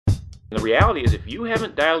And the reality is, if you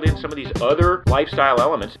haven't dialed in some of these other lifestyle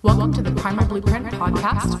elements, welcome to the Primal Blueprint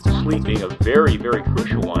podcast. Sleep being a very, very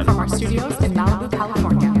crucial one. From our studios in Malibu,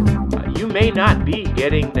 California. You may not be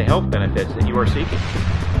getting the health benefits that you are seeking.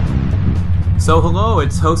 So hello,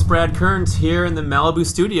 it's host Brad Kearns here in the Malibu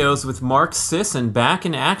studios with Mark Sisson back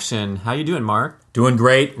in action. How you doing, Mark? Doing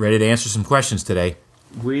great. Ready to answer some questions today.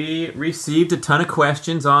 We received a ton of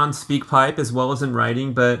questions on SpeakPipe as well as in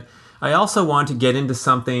writing, but I also want to get into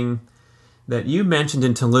something that you mentioned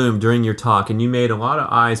in Tulum during your talk, and you made a lot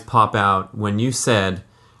of eyes pop out when you said,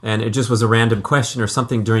 and it just was a random question or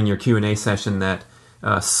something during your Q&A session, that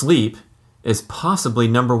sleep is possibly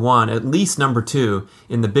number one, at least number two,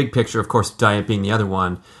 in the big picture, of course, diet being the other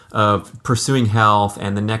one, of pursuing health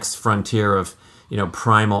and the next frontier of,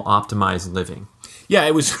 primal optimized living. Yeah,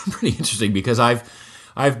 it was pretty interesting because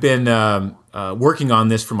I've been working on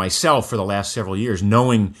this for myself for the last several years,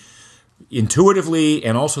 knowing intuitively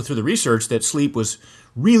and also through the research that sleep was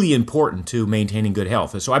really important to maintaining good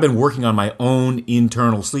health. And so I've been working on my own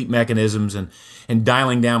internal sleep mechanisms and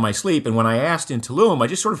dialing down my sleep. And when I asked in Tulum, I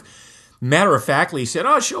just sort of matter-of-factly said,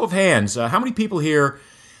 show of hands, how many people here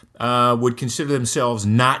would consider themselves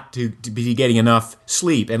not to be getting enough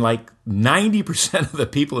sleep? And like 90% of the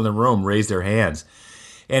people in the room raised their hands.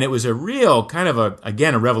 And it was a real kind of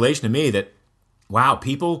a revelation to me that, wow,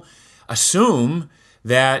 people assume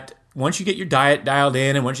that once you get your diet dialed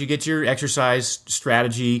in and once you get your exercise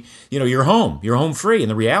strategy, you're home free. And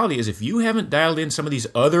the reality is, if you haven't dialed in some of these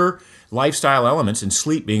other lifestyle elements, and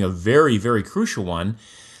sleep being a very, very crucial one,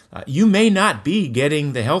 you may not be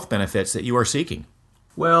getting the health benefits that you are seeking.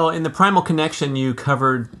 Well, in the Primal Connection, you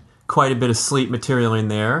covered quite a bit of sleep material in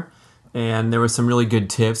there, and there were some really good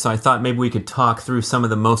tips. So I thought maybe we could talk through some of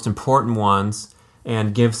the most important ones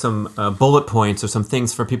and give some bullet points or some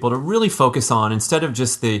things for people to really focus on instead of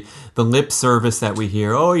just the lip service that we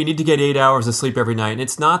hear. Oh, you need to get 8 hours of sleep every night. And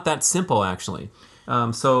it's not that simple, actually.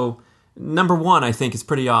 So number one, I think, is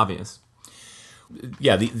pretty obvious.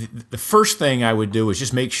 Yeah, the first thing I would do is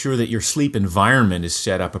just make sure that your sleep environment is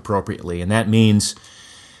set up appropriately. And that means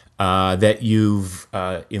that you've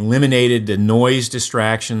eliminated the noise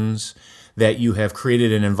distractions, that you have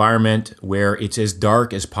created an environment where it's as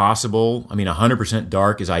dark as possible. 100%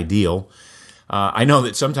 dark is ideal. I know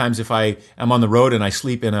that sometimes if I am on the road and I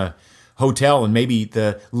sleep in a hotel and maybe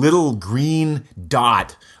the little green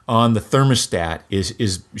dot on the thermostat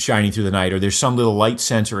is shining through the night, or there's some little light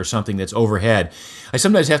sensor or something that's overhead, I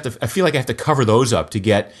sometimes I feel like I have to cover those up to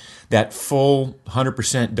get that full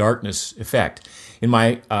 100% darkness effect. In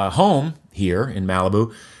my home here in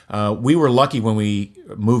Malibu, we were lucky when we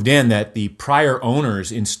moved in that the prior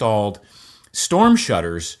owners installed storm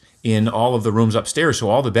shutters in all of the rooms upstairs, so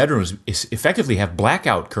all the bedrooms effectively have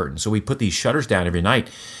blackout curtains. So we put these shutters down every night,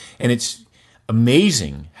 and it's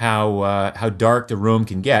amazing how dark the room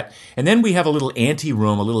can get. And then we have a little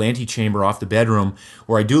anteroom, a little antechamber off the bedroom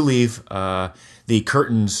where I do leave the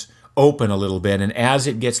curtains open a little bit, and as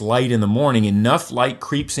it gets light in the morning, enough light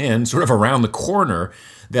creeps in sort of around the corner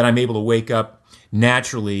that I'm able to wake up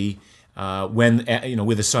naturally when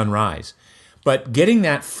with the sunrise. But getting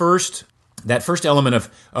that first element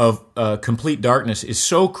of complete darkness is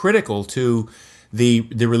so critical to the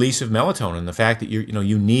release of melatonin. The fact that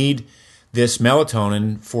you need this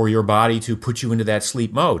melatonin for your body to put you into that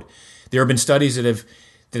sleep mode. There have been studies that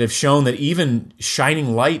have shown that even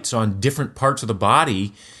shining lights on different parts of the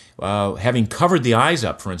body, having covered the eyes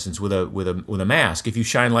up, for instance, with a mask, if you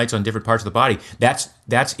shine lights on different parts of the body,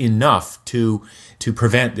 that's enough to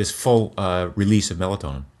prevent this full release of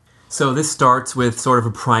melatonin. So this starts with sort of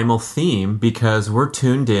a primal theme because we're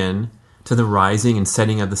tuned in to the rising and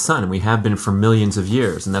setting of the sun, and we have been for millions of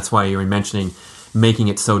years. And that's why you were mentioning making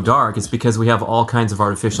it so dark. It's because we have all kinds of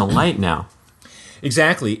artificial light now.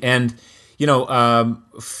 Exactly. And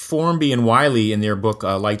Formby and Wiley, in their book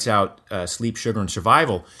Lights Out, Sleep, Sugar, and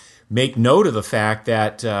Survival, make note of the fact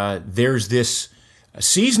that there's this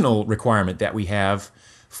seasonal requirement that we have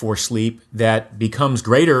for sleep that becomes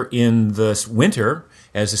greater in the winter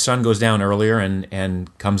as the sun goes down earlier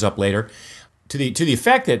and comes up later, to the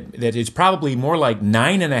effect that it's probably more like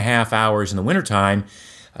 9.5 hours in the wintertime,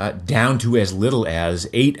 down to as little as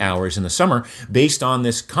 8 hours in the summer, based on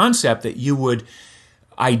this concept that you would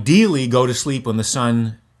ideally go to sleep when the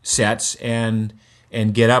sun sets and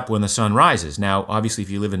get up when the sun rises. Now, obviously, if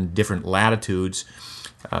you live in different latitudes,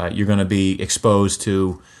 you're going to be exposed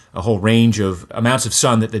to a whole range of amounts of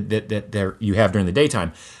sun that you have during the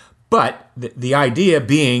daytime. But the idea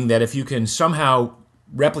being that if you can somehow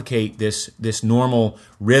replicate this normal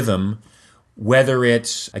rhythm whether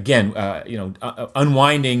it's, again,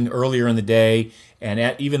 unwinding earlier in the day,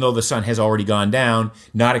 and even though the sun has already gone down,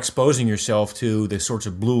 not exposing yourself to the sorts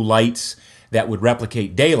of blue lights that would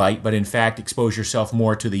replicate daylight, but in fact expose yourself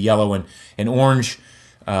more to the yellow and orange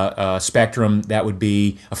spectrum. That would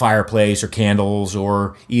be a fireplace or candles,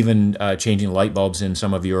 or even changing light bulbs in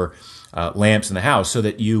some of your lamps in the house, so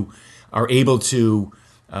that you are able to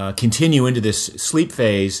continue into this sleep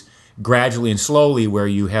phase gradually and slowly, where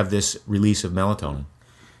you have this release of melatonin.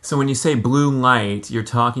 So when you say blue light, you're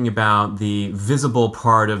talking about the visible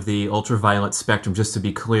part of the ultraviolet spectrum, just to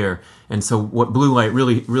be clear. And so what blue light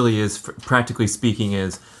really is, practically speaking,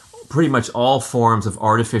 is pretty much all forms of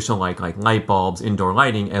artificial light, like light bulbs, indoor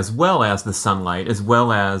lighting, as well as the sunlight, as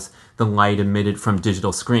well as the light emitted from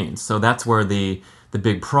digital screens. So that's where the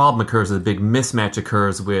big problem occurs, the big mismatch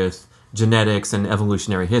occurs with genetics and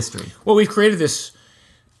evolutionary history. Well, we've created this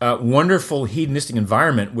wonderful hedonistic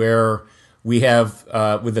environment where we have,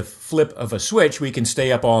 with the flip of a switch, we can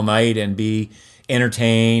stay up all night and be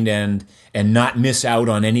entertained and not miss out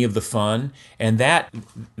on any of the fun. And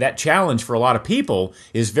that challenge for a lot of people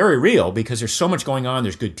is very real, because there's so much going on.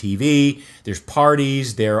 There's good TV, there's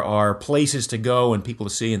parties, there are places to go and people to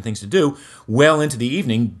see and things to do well into the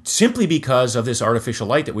evening, simply because of this artificial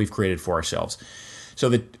light that we've created for ourselves. So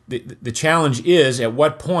the challenge is, at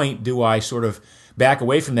what point do I sort of back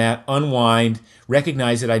away from that, unwind,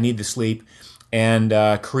 recognize that I need to sleep,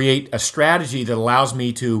 and create a strategy that allows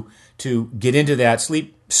me to get into that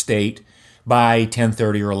sleep state by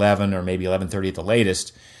 10:30 or 11 or maybe 11:30 at the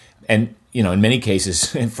latest. And in many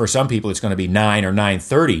cases, for some people, it's going to be 9 or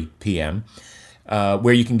 9:30 p.m.,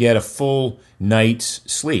 where you can get a full night's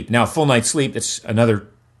sleep. Now, full night's sleep, that's another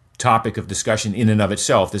topic of discussion in and of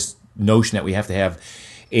itself. This notion that we have to have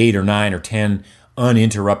 8 or 9 or 10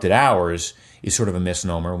 uninterrupted hours is sort of a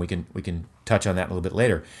misnomer, and we can touch on that a little bit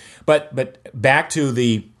later. But back to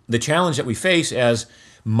the challenge that we face as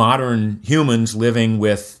modern humans living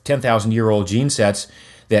with 10,000-year-old gene sets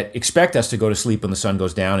that expect us to go to sleep when the sun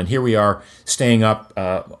goes down, and here we are staying up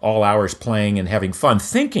all hours playing and having fun,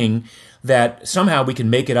 thinking that somehow we can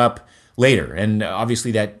make it up later. And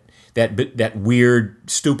obviously that weird,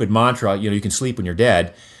 stupid mantra, you can sleep when you're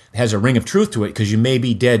dead, has a ring of truth to it, because you may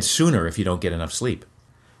be dead sooner if you don't get enough sleep.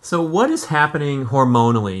 So what is happening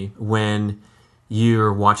hormonally when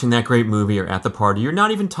you're watching that great movie or at the party? You're not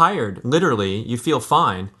even tired. Literally, you feel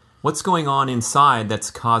fine. What's going on inside that's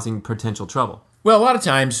causing potential trouble? Well, a lot of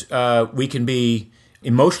times we can be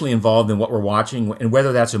emotionally involved in what we're watching, and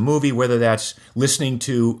whether that's a movie, whether that's listening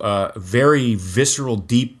to very visceral,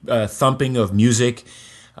 deep thumping of music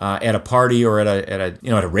at a party or at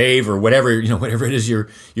a rave or whatever it is you're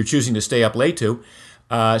choosing to stay up late to.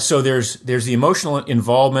 So there's the emotional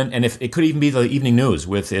involvement, and if it could even be the evening news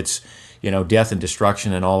with its death and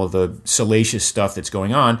destruction and all of the salacious stuff that's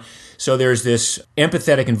going on. So there's this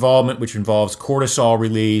empathetic involvement, which involves cortisol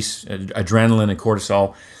release, adrenaline and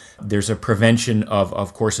cortisol. There's a prevention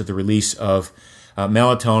of course, of the release of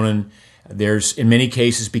melatonin. There's, in many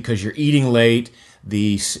cases, because you're eating late,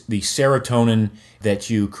 the serotonin that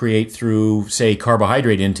you create through, say,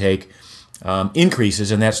 carbohydrate intake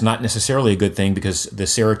increases, and that's not necessarily a good thing, because the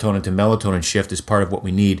serotonin to melatonin shift is part of what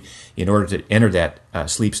we need in order to enter that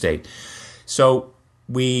sleep state. So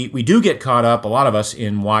we do get caught up, a lot of us,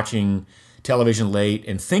 in watching television late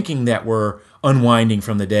and thinking that we're unwinding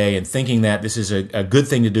from the day and thinking that this is a good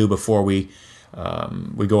thing to do before we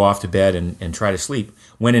go off to bed and try to sleep,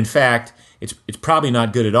 when in fact it's probably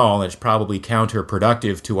not good at all, and it's probably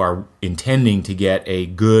counterproductive to our intending to get a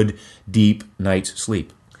good, deep night's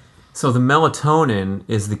sleep. So the melatonin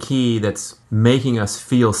is the key that's making us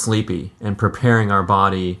feel sleepy and preparing our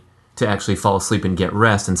body to actually fall asleep and get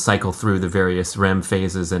rest and cycle through the various REM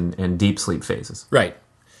phases and deep sleep phases. Right.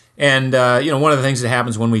 And one of the things that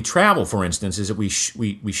happens when we travel, for instance, is that we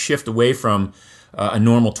shift away from a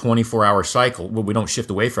normal 24-hour cycle. Well, we don't shift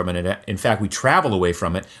away from it. In fact, we travel away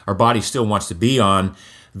from it. Our body still wants to be on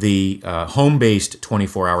the home-based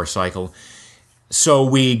 24-hour cycle. So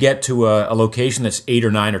we get to a location that's 8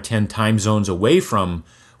 or 9 or 10 time zones away from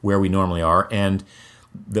where we normally are, and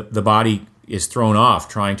the body is thrown off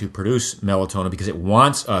trying to produce melatonin because it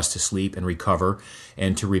wants us to sleep and recover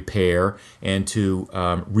and to repair and to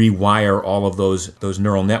rewire all of those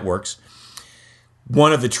neural networks.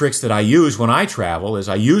 One of the tricks that I use when I travel is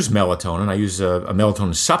I use melatonin. I use a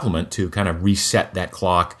melatonin supplement to kind of reset that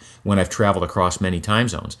clock when I've traveled across many time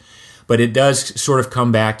zones. But it does sort of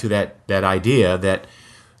come back to that idea that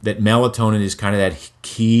melatonin is kind of that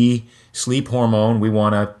key sleep hormone. We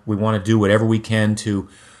want to do whatever we can to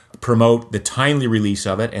promote the timely release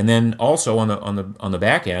of it, and then also on the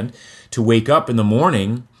back end to wake up in the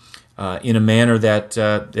morning in a manner that,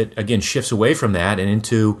 again, shifts away from that and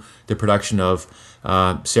into the production of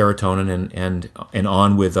serotonin and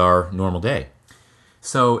on with our normal day.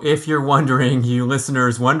 So if you're wondering, you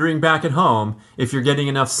listeners wondering back at home, if you're getting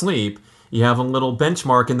enough sleep, you have a little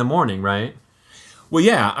benchmark in the morning, right? Well,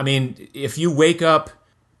 yeah. I mean, if you wake up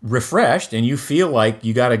refreshed and you feel like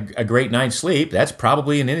you got a great night's sleep, that's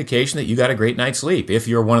probably an indication that you got a great night's sleep. If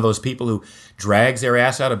you're one of those people who drags their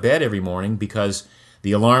ass out of bed every morning because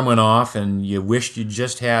the alarm went off and you wished you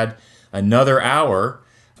just had another hour,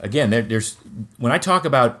 again, there's when I talk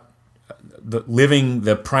about living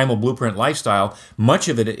the primal blueprint lifestyle, much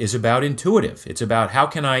of it is about intuitive. It's about how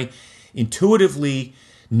can I intuitively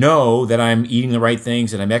know that I'm eating the right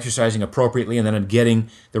things and I'm exercising appropriately and that I'm getting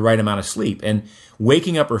the right amount of sleep. And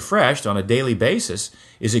waking up refreshed on a daily basis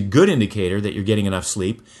is a good indicator that you're getting enough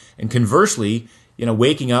sleep. And conversely,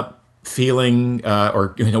 waking up feeling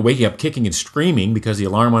waking up kicking and screaming because the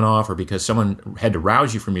alarm went off or because someone had to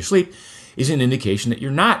rouse you from your sleep is an indication that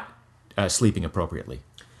you're not sleeping appropriately.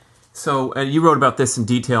 So you wrote about this in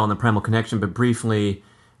detail in the Primal Connection, but briefly,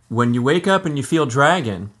 when you wake up and you feel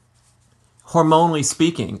dragging, hormonally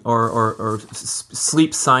speaking, or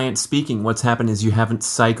sleep science speaking, what's happened is you haven't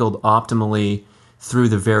cycled optimally through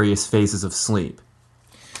the various phases of sleep.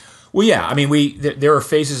 Well, yeah. I mean, there are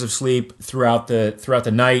phases of sleep throughout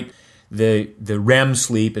the night. The REM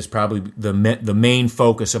sleep is probably the main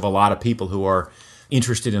focus of a lot of people who are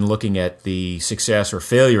interested in looking at the success or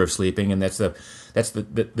failure of sleeping, and that's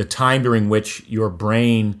the time during which your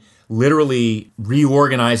brain literally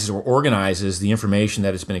reorganizes or organizes the information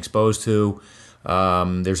that it's been exposed to.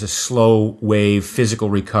 There's a slow wave physical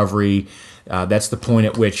recovery. That's the point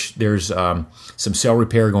at which there's some cell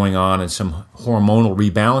repair going on and some hormonal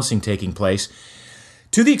rebalancing taking place.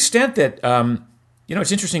 To the extent that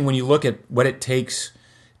it's interesting when you look at what it takes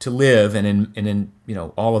to live, and in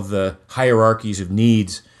all of the hierarchies of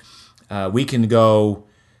needs, we can go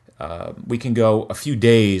a few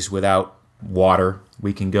days without water.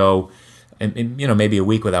 We can go, maybe a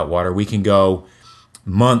week without water. We can go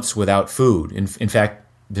months without food. In fact,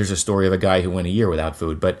 there's a story of a guy who went a year without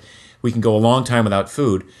food. But we can go a long time without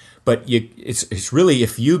food. But it's really,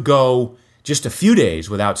 if you go just a few days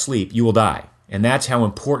without sleep, you will die. And that's how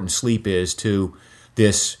important sleep is to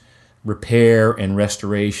this repair and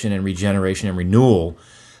restoration and regeneration and renewal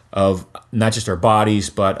of not just our bodies,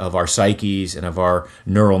 but of our psyches and of our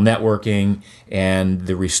neural networking and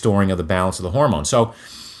the restoring of the balance of the hormones. So,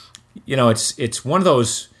 it's one of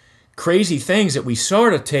those crazy things that we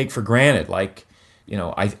sort of take for granted. Like,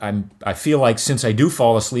 I feel like since I do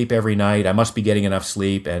fall asleep every night, I must be getting enough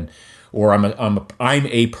sleep, or I'm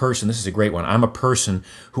a person. This is a great one. I'm a person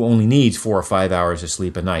who only needs 4 or 5 hours of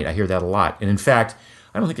sleep a night. I hear that a lot, and in fact,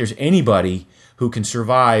 I don't think there's anybody who can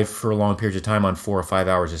survive for long periods of time on 4 or 5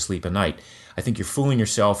 hours of sleep a night. I think you're fooling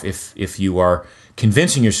yourself if you are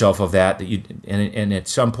convincing yourself of that and at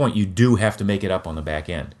some point you do have to make it up on the back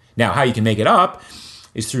end. Now, how you can make it up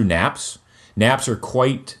is through naps. Naps are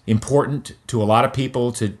quite important to a lot of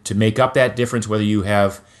people to make up that difference, whether you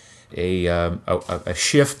have a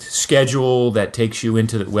shift schedule that takes you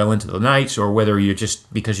into the nights, or whether you're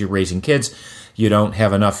just, because you're raising kids, you don't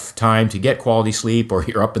have enough time to get quality sleep, or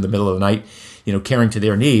you're up in the middle of the night, caring to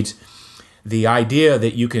their needs. The idea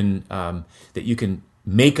that you can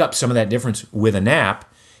make up some of that difference with a nap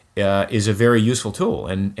is a very useful tool,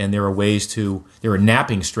 and there are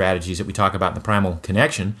napping strategies that we talk about in the Primal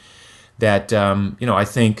Connection that I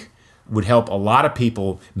think would help a lot of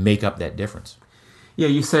people make up that difference. Yeah,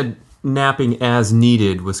 you said napping as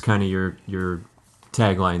needed was kind of your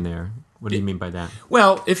tagline there. What do you mean by that?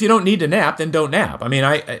 Well, if you don't need to nap, then don't nap. I mean,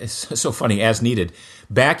 it's so funny, as needed.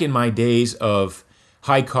 Back in my days of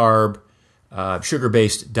high-carb,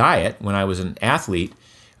 sugar-based diet, when I was an athlete,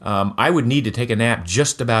 I would need to take a nap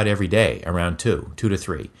just about every day, around 2 to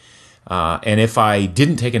 3. And if I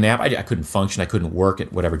didn't take a nap, I couldn't function. I couldn't work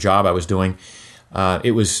at whatever job I was doing.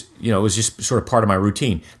 It was just sort of part of my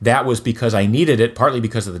routine. That was because I needed it, partly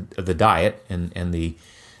because of the diet and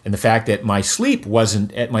the fact that my sleep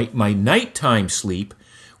wasn't, my nighttime sleep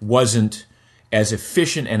wasn't as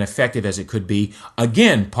efficient and effective as it could be,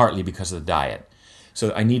 again, partly because of the diet.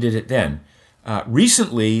 So I needed it then.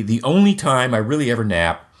 Recently, the only time I really ever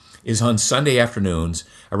nap is on Sunday afternoons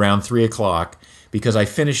around 3 o'clock, because I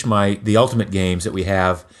finish the ultimate games that we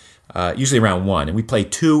have usually around 1, and we play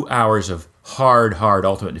 2 hours of hard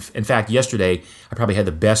ultimate. In fact, yesterday, I probably had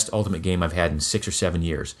the best ultimate game I've had in 6 or 7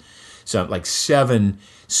 years. So like 7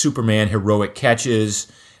 Superman heroic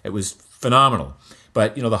catches. It was phenomenal.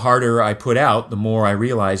 But, the harder I put out, the more I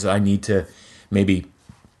realize that I need to maybe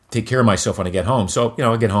take care of myself when I get home. So,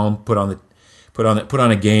 I get home, put on put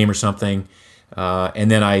on a game or something, and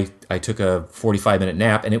then I took a 45-minute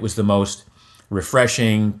nap, and it was the most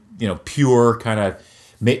refreshing, pure kind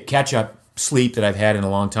of catch-up sleep that I've had in a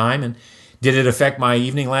long time. And did it affect my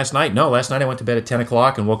evening last night? No, last night I went to bed at 10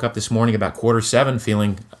 o'clock and woke up this morning about 6:45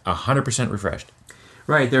 feeling 100% refreshed.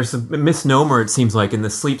 Right, there's a misnomer, it seems like, and the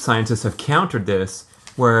sleep scientists have countered this,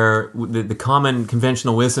 where the common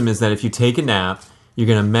conventional wisdom is that if you take a nap, you're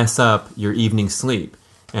going to mess up your evening sleep.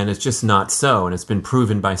 And it's just not so, and it's been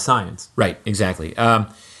proven by science. Right, exactly.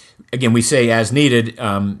 Again, we say as needed.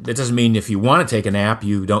 That doesn't mean if you want to take a nap,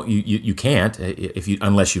 you can't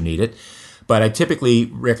unless you need it. But I typically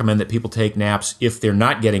recommend that people take naps if they're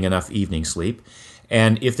not getting enough evening sleep.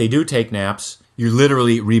 And if they do take naps, you're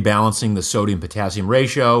literally rebalancing the sodium-potassium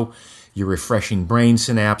ratio, you're refreshing brain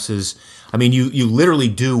synapses. I mean, you literally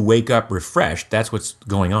do wake up refreshed. That's what's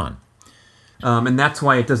going on. And that's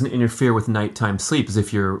why it doesn't interfere with nighttime sleep, is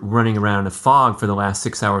if you're running around in a fog for the last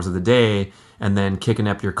 6 hours of the day and then kicking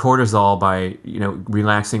up your cortisol by,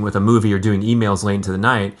 relaxing with a movie or doing emails late into the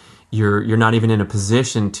night, you're not even in a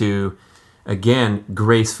position to, again,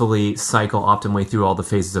 gracefully cycle optimally through all the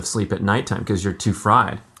phases of sleep at nighttime because you're too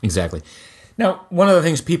fried. Exactly. Now, one of the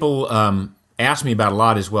things people ask me about a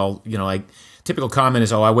lot is, typical comment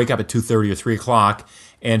is, I wake up at 2:30 or 3 o'clock,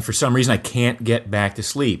 and for some reason I can't get back to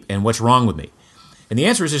sleep, and what's wrong with me? And the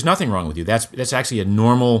answer is there's nothing wrong with you. That's actually a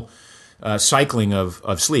normal cycling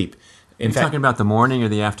of sleep. Are you talking about the morning or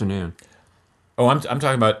the afternoon? Oh, I'm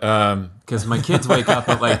talking about... Because my kids wake up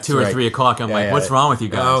at like 2 or 3 o'clock. I'm what's wrong with you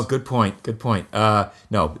guys? Oh, good point. 2 or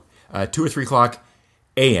 3 o'clock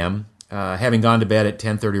a.m., having gone to bed at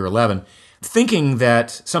 10:30 or 11, thinking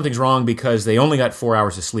that something's wrong because they only got 4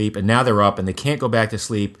 hours of sleep, and now they're up and they can't go back to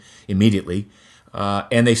sleep immediately.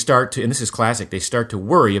 And they start to, and this is classic, they start to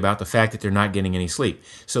worry about the fact that they're not getting any sleep.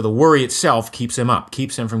 So the worry itself keeps them up,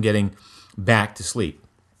 keeps them from getting back to sleep.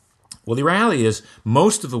 Well, the reality is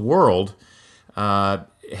most of the world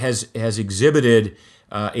has exhibited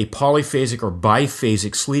a polyphasic or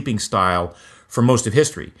biphasic sleeping style for most of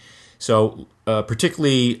history. So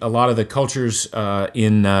particularly a lot of the cultures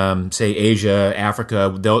in, say, Asia,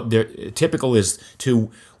 Africa, typical is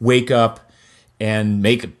to wake up and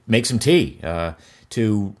make some tea,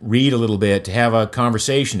 to read a little bit, to have a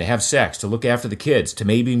conversation, to have sex, to look after the kids, to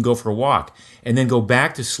maybe even go for a walk, and then go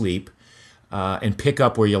back to sleep and pick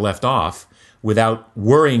up where you left off without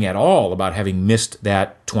worrying at all about having missed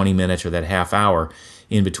that 20 minutes or that half hour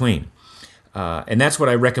in between. And that's what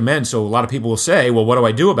I recommend. So a lot of people will say, well, what do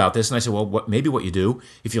I do about this? And I say, well, maybe what you do,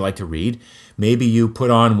 if you like to read, maybe you put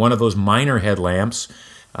on one of those minor headlamps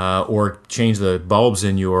or change the bulbs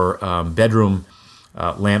in your bedroom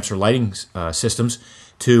lamps or lighting systems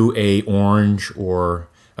to a orange or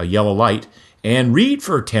a yellow light and read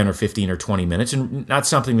for 10 or 15 or 20 minutes, and not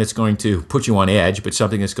something that's going to put you on edge, but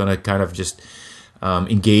something that's going to kind of just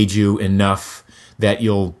engage you enough that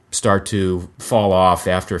you'll start to fall off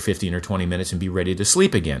after 15 or 20 minutes and be ready to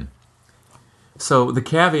sleep again. So the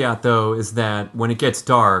caveat, though, is that when it gets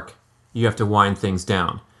dark, you have to wind things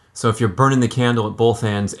down. So if you're burning the candle at both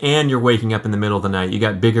ends and you're waking up in the middle of the night, you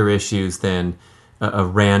got bigger issues than a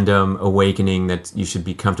random awakening that you should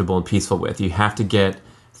be comfortable and peaceful with. You have to get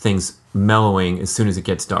things mellowing as soon as it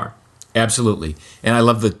gets dark. Absolutely. And I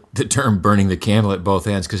love the term burning the candle at both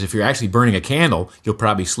ends, because if you're actually burning a candle, you'll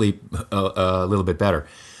probably sleep a little bit better.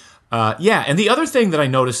 And the other thing that I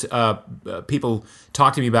notice people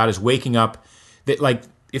talk to me about is waking up, that like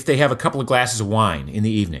if they have a couple of glasses of wine in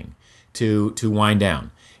the evening to wind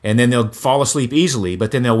down. And then they'll fall asleep easily,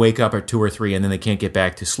 but then they'll wake up at 2 or 3 and then they can't get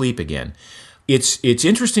back to sleep again. It's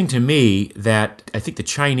interesting to me that I think the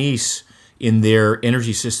Chinese in their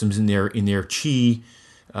energy systems, in their qi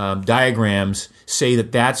diagrams, say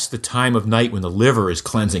that that's the time of night when the liver is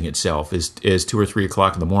cleansing itself, is 2 or 3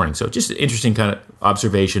 o'clock in the morning. So just an interesting kind of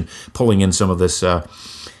observation, pulling in some of this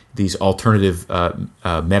these alternative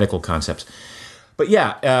medical concepts. But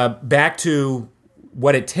back to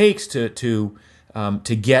what it takes to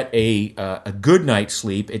get a good night's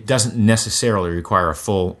sleep. It doesn't necessarily require a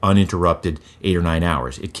full uninterrupted 8 or 9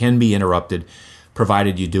 hours. It can be interrupted,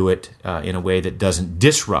 provided you do it in a way that doesn't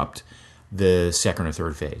disrupt the second or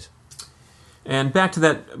third phase. And back to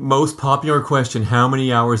that most popular question, how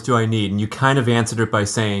many hours do I need? And you kind of answered it by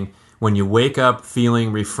saying, when you wake up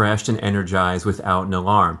feeling refreshed and energized without an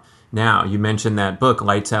alarm. Now, you mentioned that book,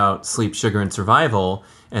 Lights Out, Sleep, Sugar, and Survival,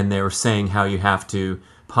 and they were saying how you have to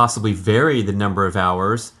possibly vary the number of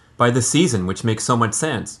hours by the season, which makes so much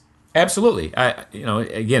sense. Absolutely.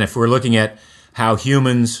 Again, if we're looking at how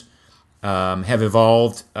humans have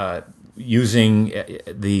evolved using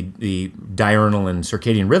the diurnal and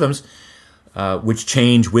circadian rhythms, which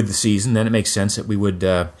change with the season, then it makes sense that we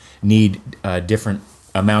would need different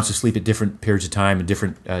amounts of sleep at different periods of time and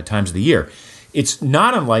different times of the year. It's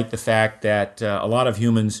not unlike the fact that a lot of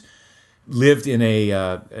humans lived in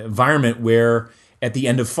a environment where at the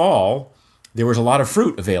end of fall there was a lot of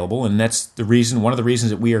fruit available, and that's one of the reasons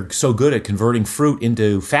that we are so good at converting fruit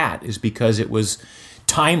into fat is because it was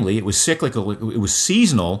timely, it was cyclical, it was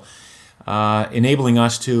seasonal, enabling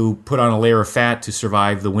us to put on a layer of fat to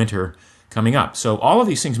survive the winter coming up. So all of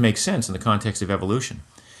these things make sense in the context of evolution.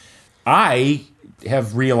 I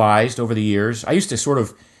have realized over the years, I used to sort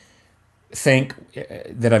of think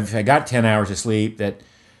that if I got 10 hours of sleep,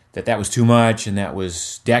 that was too much and that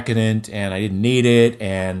was decadent and I didn't need it.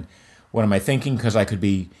 And what am I thinking? Because I could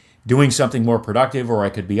be doing something more productive or I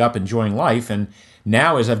could be up enjoying life. And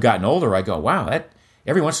now as I've gotten older, I go, wow, that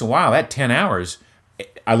every once in a while, that 10 hours,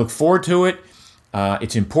 I look forward to it.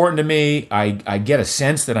 It's important to me. I get a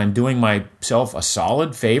sense that I'm doing myself a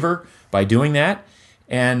solid favor by doing that.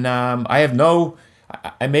 And I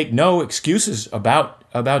make no excuses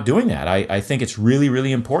about doing that. I think it's really,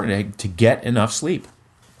 really important to get enough sleep.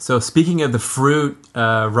 So speaking of the fruit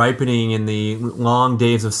ripening in the long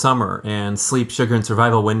days of summer, and Sleep, Sugar, and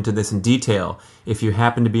Survival went into this in detail. If you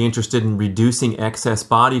happen to be interested in reducing excess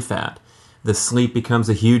body fat, the sleep becomes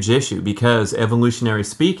a huge issue because, evolutionary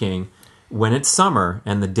speaking, when it's summer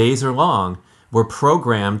and the days are long, we're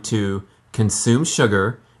programmed to consume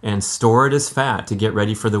sugar and store it as fat to get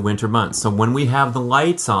ready for the winter months. So when we have the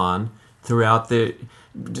lights on throughout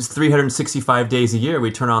just 365 days a year,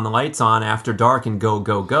 we turn on the lights on after dark and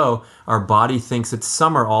go. Our body thinks it's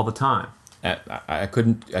summer all the time. I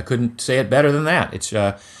couldn't say it better than that. It's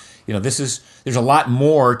there's a lot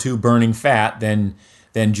more to burning fat than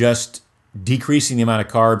just decreasing the amount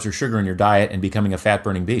of carbs or sugar in your diet and becoming a fat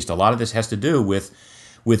burning beast. A lot of this has to do with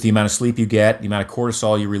the amount of sleep you get, the amount of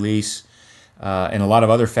cortisol you release, and a lot of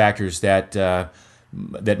other factors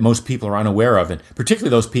that most people are unaware of, and particularly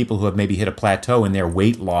those people who have maybe hit a plateau in their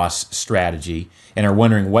weight loss strategy and are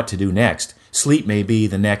wondering what to do next. Sleep may be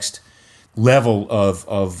the next level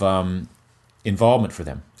of involvement for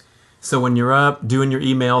them. So when you're up doing your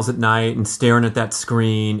emails at night and staring at that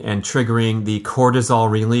screen and triggering the cortisol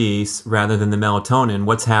release rather than the melatonin,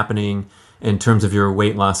 what's happening in terms of your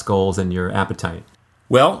weight loss goals and your appetite?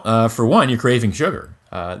 Well, for one, you're craving sugar,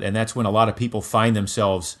 and that's when a lot of people find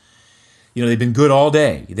themselves. They've been good all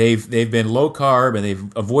day. They've been low carb and they've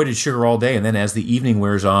avoided sugar all day. And then as the evening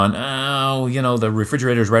wears on, the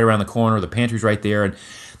refrigerator's right around the corner, the pantry's right there, and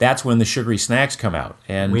that's when the sugary snacks come out.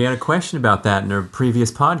 And we had a question about that in our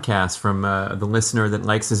previous podcast from the listener that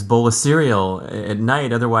likes his bowl of cereal at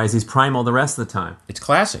night. Otherwise, he's primal the rest of the time. It's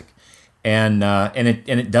classic, and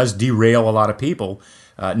it does derail a lot of people,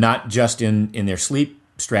 not just in their sleep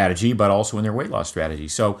strategy, but also in their weight loss strategy.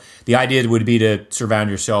 So the idea would be to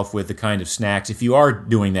surround yourself with the kind of snacks, if you are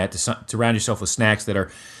doing that, to surround yourself with snacks that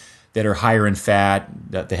are higher in fat,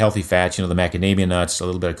 the healthy fats, the macadamia nuts, a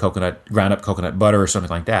little bit of ground up coconut butter or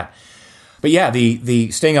something like that. But yeah,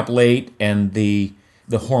 the staying up late and the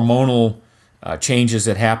hormonal changes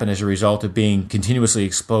that happen as a result of being continuously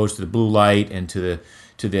exposed to the blue light and to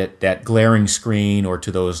that glaring screen or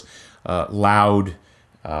to those loud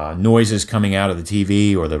noises coming out of the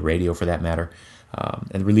TV or the radio for that matter,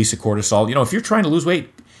 and the release of cortisol. If you're trying to lose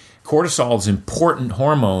weight, cortisol is an important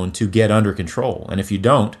hormone to get under control. And if you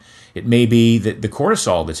don't, it may be that the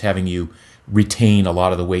cortisol that's having you retain a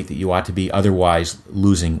lot of the weight that you ought to be otherwise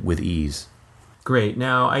losing with ease. Great.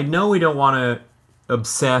 Now, I know we don't want to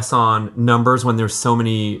obsess on numbers when there's so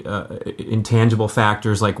many intangible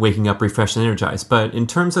factors like waking up refreshed and energized, but in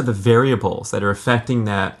terms of the variables that are affecting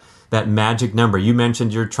that magic number. You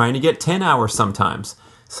mentioned you're trying to get 10 hours sometimes.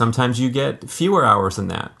 Sometimes you get fewer hours than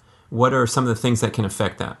that. What are some of the things that can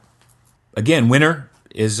affect that? Again, winter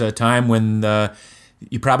is a time when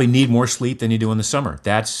you probably need more sleep than you do in the summer.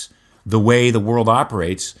 That's the way the world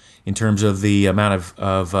operates in terms of the amount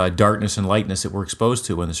of darkness and lightness that we're exposed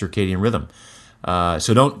to in the circadian rhythm.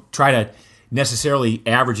 So don't try to necessarily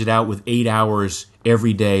average it out with 8 hours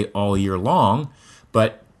every day all year long,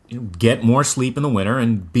 but get more sleep in the winter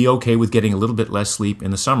and be okay with getting a little bit less sleep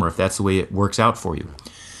in the summer if that's the way it works out for you.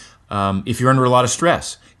 If you're under a lot of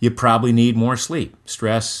stress, you probably need more sleep.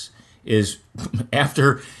 Stress is, when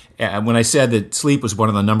I said that sleep was one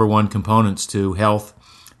of the number one components to health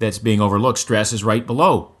that's being overlooked, stress is right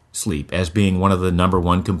below sleep as being one of the number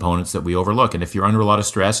one components that we overlook. And if you're under a lot of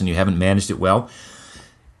stress and you haven't managed it well,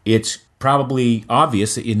 it's probably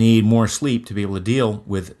obvious that you need more sleep to be able to deal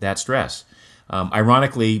with that stress.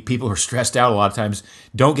 Ironically, people who are stressed out a lot of times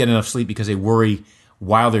don't get enough sleep because they worry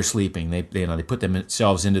while they're sleeping. They put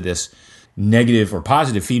themselves into this negative or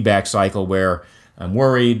positive feedback cycle where I'm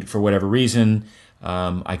worried for whatever reason,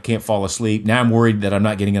 I can't fall asleep. Now I'm worried that I'm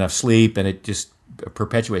not getting enough sleep, and it just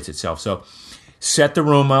perpetuates itself. So set the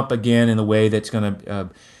room up again in a way that's going to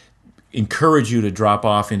encourage you to drop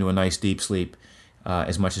off into a nice deep sleep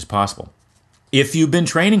as much as possible. If you've been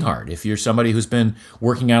training hard, if you're somebody who's been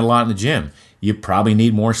working out a lot in the gym, you probably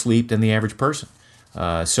need more sleep than the average person.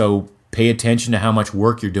 So pay attention to how much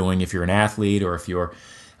work you're doing. If you're an athlete, or if you're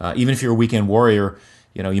even if you're a weekend warrior,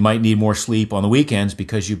 you might need more sleep on the weekends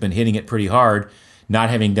because you've been hitting it pretty hard, not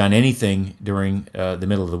having done anything during the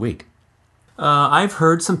middle of the week. I've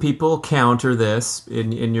heard some people counter this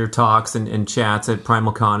in your talks and chats at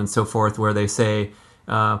PrimalCon and so forth, where they say,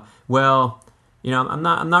 well, I'm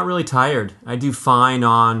not really tired. I do fine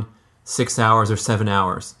on 6 hours or 7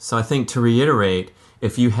 hours. So I think, to reiterate,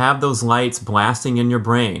 if you have those lights blasting in your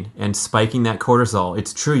brain and spiking that cortisol,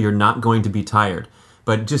 it's true, you're not going to be tired.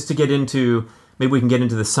 But just to get into, maybe we can get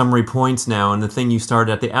into the summary points now, and the thing you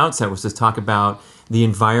started at the outset was to talk about the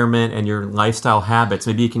environment and your lifestyle habits.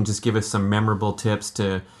 Maybe you can just give us some memorable tips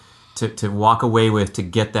to walk away with to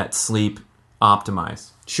get that sleep optimized.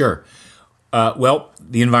 Sure. Well,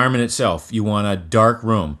 the environment itself. You want a dark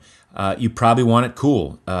room. You probably want it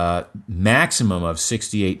cool. Maximum of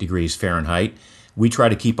 68 degrees Fahrenheit. We try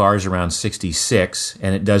to keep ours around 66,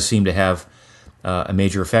 and it does seem to have a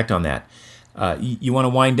major effect on that. You want to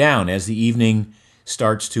wind down as the evening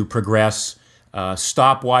starts to progress.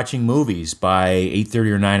 Stop watching movies by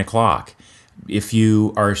 8:30 or 9 o'clock. If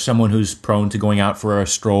you are someone who's prone to going out for a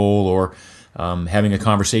stroll, or having a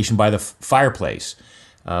conversation by the fireplace,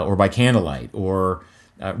 or by candlelight, or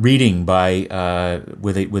reading by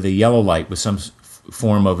with a yellow light, with some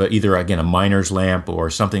form of either a miner's lamp or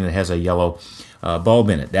something that has a yellow bulb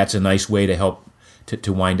in it, that's a nice way to help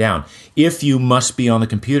to wind down. If you must be on the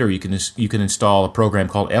computer, you can install a program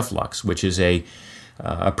called FLux, which is a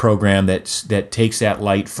program that takes that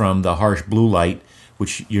light from the harsh blue light,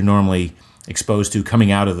 which you're normally exposed to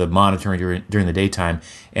coming out of the monitor during the daytime,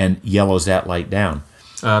 and yellows that light down.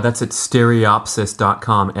 That's at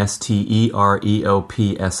stereopsis.com,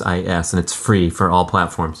 STEREOPSIS, and it's free for all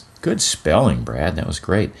platforms. Good spelling, Brad. That was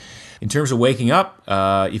great. In terms of waking up,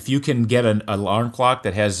 if you can get an alarm clock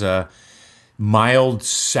that has mild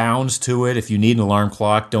sounds to it, if you need an alarm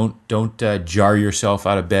clock, don't jar yourself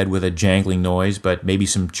out of bed with a jangling noise, but maybe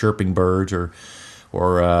some chirping birds or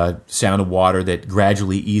sound of water that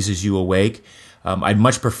gradually eases you awake. I'd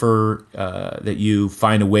much prefer that you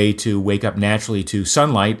find a way to wake up naturally to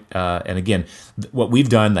sunlight. And again, what we've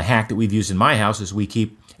done, the hack that we've used in my house, is we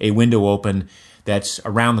keep a window open that's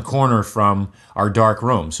around the corner from our dark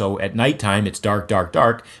room. So at nighttime, it's dark, dark,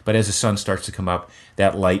 dark. But as the sun starts to come up,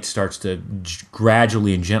 that light starts to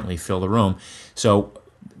gradually and gently fill the room. So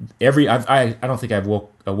I don't think I've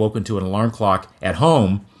awoken to an alarm clock at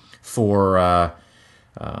home for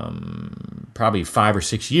probably 5 or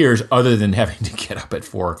 6 years, other than having to get up at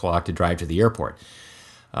 4 o'clock to drive to the airport.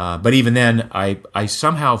 But even then, I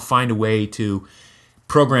somehow find a way to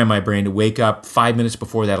program my brain to wake up 5 minutes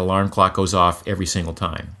before that alarm clock goes off every single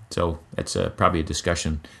time. So that's probably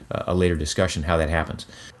a later discussion, how that happens.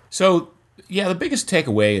 So yeah, the biggest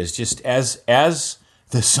takeaway is just as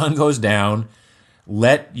the sun goes down,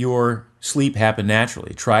 let your sleep happen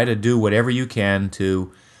naturally. Try to do whatever you can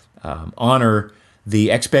to honor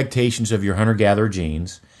the expectations of your hunter-gatherer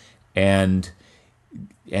genes, and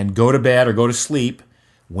go to bed or go to sleep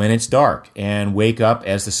when it's dark, and wake up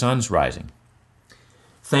as the sun's rising.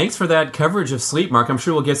 Thanks for that coverage of sleep, Mark. I'm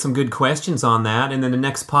sure we'll get some good questions on that, and then the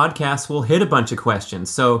next podcast we'll hit a bunch of questions.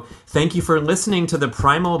 So thank you for listening to the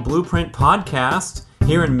Primal Blueprint Podcast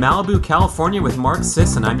here in Malibu, California with Mark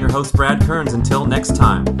Sisson. I'm your host, Brad Kearns. Until next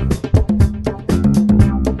time.